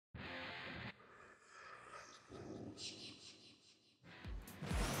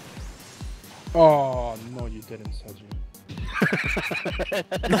Oh, no, you didn't, Sergio.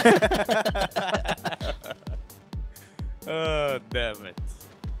 Oh, damn it.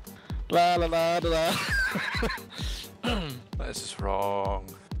 La la la la. This is wrong.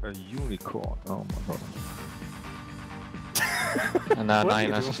 A unicorn. Oh my god. And now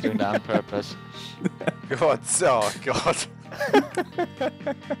Niners is doing that on purpose. God, oh god.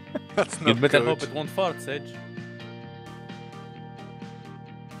 That's not You'd better good. hope it won't fart, Sage.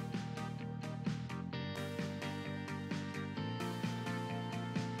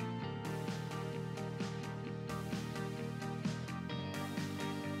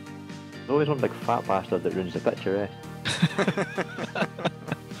 There's always one big fat bastard that ruins the picture, eh?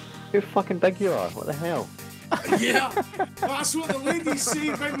 How fucking big you are, what the hell? Yeah, that's what the ladies say,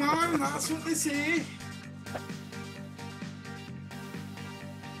 big man. That's what they say.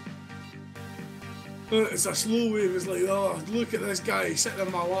 It's a slow wave. It's like, oh, look at this guy sitting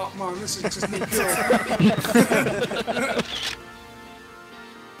in my lap, man. This is just no good.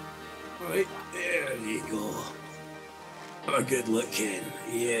 Right, there you go. Have a good look, Ken.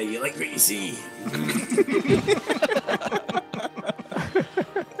 Yeah, you like what you see.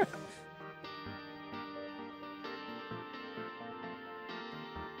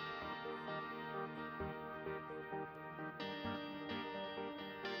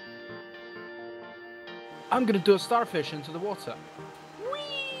 I'm gonna do a starfish into the water.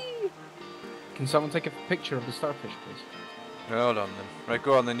 Whee! Can someone take a picture of the starfish, please? Hold on then. Right,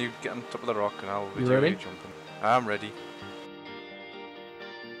 go on then, you get on top of the rock and I'll You video ready? you jumping. I'm ready.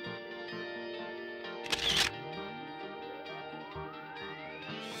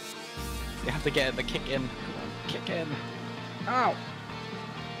 You have to get the kick in. Kick in. Ow!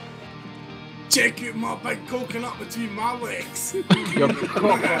 Check out my big coconut between my legs. Your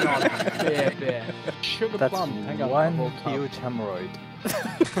coconut, baby. Sugar That's plum. Hang on, one hold up. huge hemorrhoid.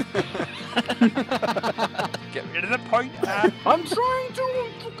 Get rid of the point. I'm trying to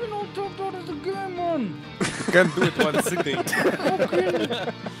fucking on top of the game, man. You can't do it one sitting.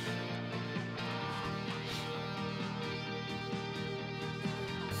 Okay.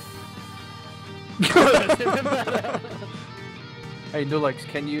 Hey, Nulix,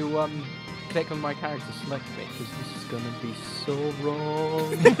 can you click on my character select me? Because this is gonna be so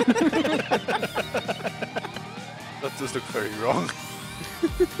wrong. That does look very wrong.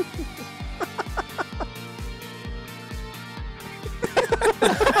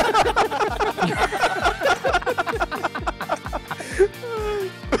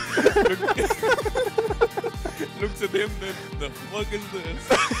 Looks at him, then the fuck is this?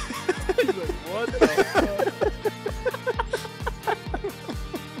 He's like, what the fuck?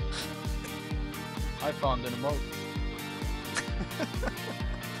 I found an emote.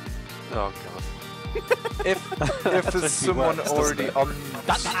 Oh god. If there's someone already on...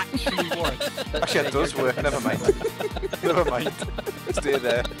 That actually works. Actually, it does work. Never mind. Never mind. Stay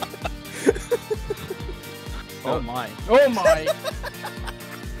there. Oh my. Oh my!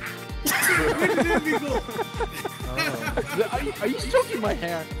 Are you stroking my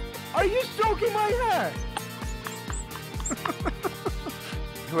hair? Are you stroking my hair?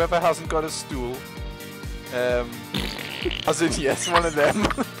 Whoever hasn't got a stool, as in yes, one of them.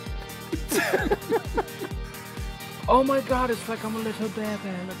 Oh my god, it's like I'm a little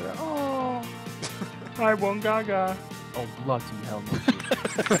baby. Look at that. Oh, I won Gaga. Oh, bloody hell no.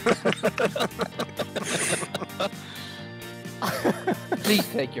 Please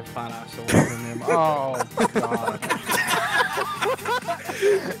take your fat ass away from him. Oh, god.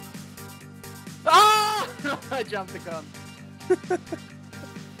 Ah! I jumped the gun.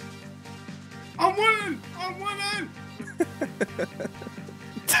 I'm winning! I'm winning!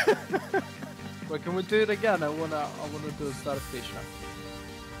 Wait, can we do it again? I wanna do a starfish.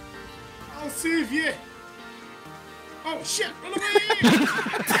 I'll save you! Oh shit! Run away!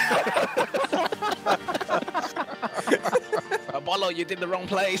 Apollo, you did the wrong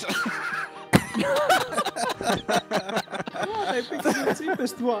place. Oh, I picked the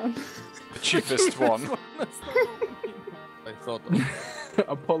cheapest one. The cheapest one. I thought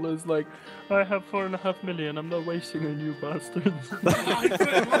Apollo's like, I have 4.5 million. I'm not wasting on you bastards.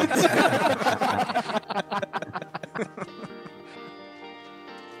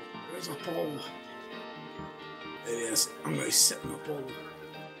 There's a ball. There he is. I'm going to sit in the ball.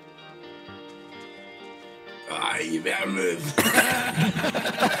 Ah, you better move.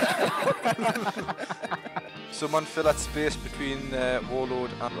 Someone fill that space between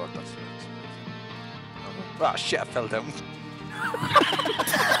Warlord and Rod. That's it. Ah shit! I fell down.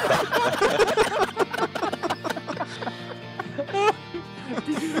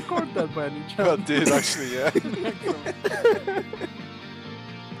 Did you record that by any chance? I did actually, yeah.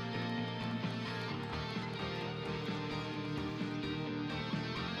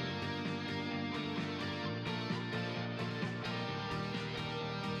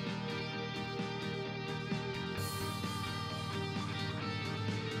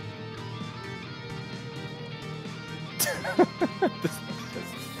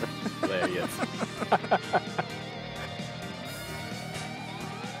 Hilarious.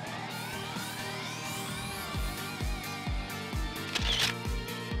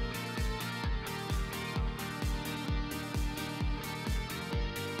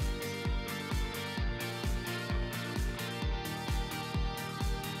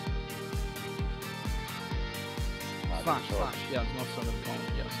 Slash, slash. Yeah, it's not solid gold.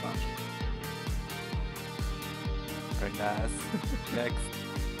 Yeah, slash. Very nice. Next.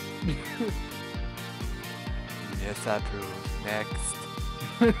 Yes, I approve. Next.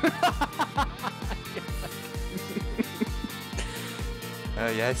 Oh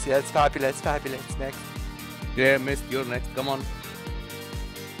yes, yes, fabulous, fabulous. Next. Yeah, missed. You're next. Come on.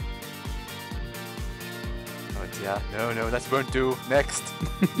 Oh yeah, no, no, that won't do. Next.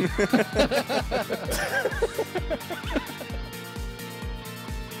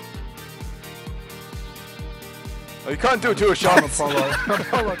 Oh, you can't do 2 shots.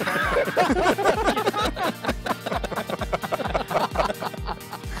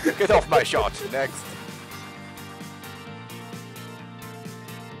 Get off my shot. Next.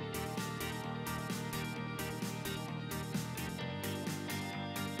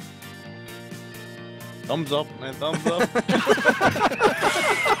 Thumbs up, man. Thumbs up.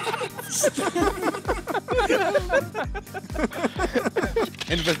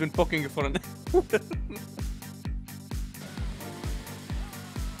 Envie's been poking for an.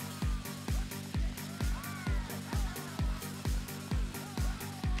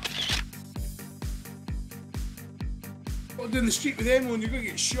 Go down the street with anyone, you're gonna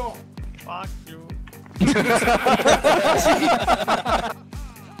get shot. Fuck you.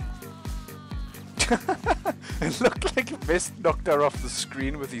 It looked like Mist knocked her off the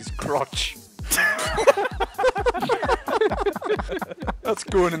screen with his crotch. That's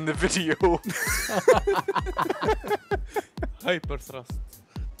going in the video. Hyper thrust.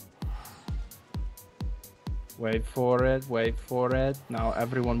 Wait for it, wait for it. Now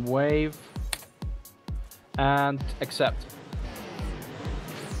everyone wave. And accept.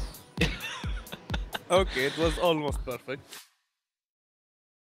 Okay, it was almost perfect.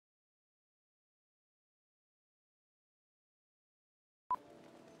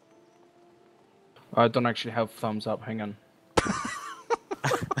 I don't actually have thumbs up, hang on.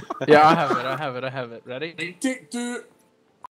 Yeah, I have it. Ready? Take 2.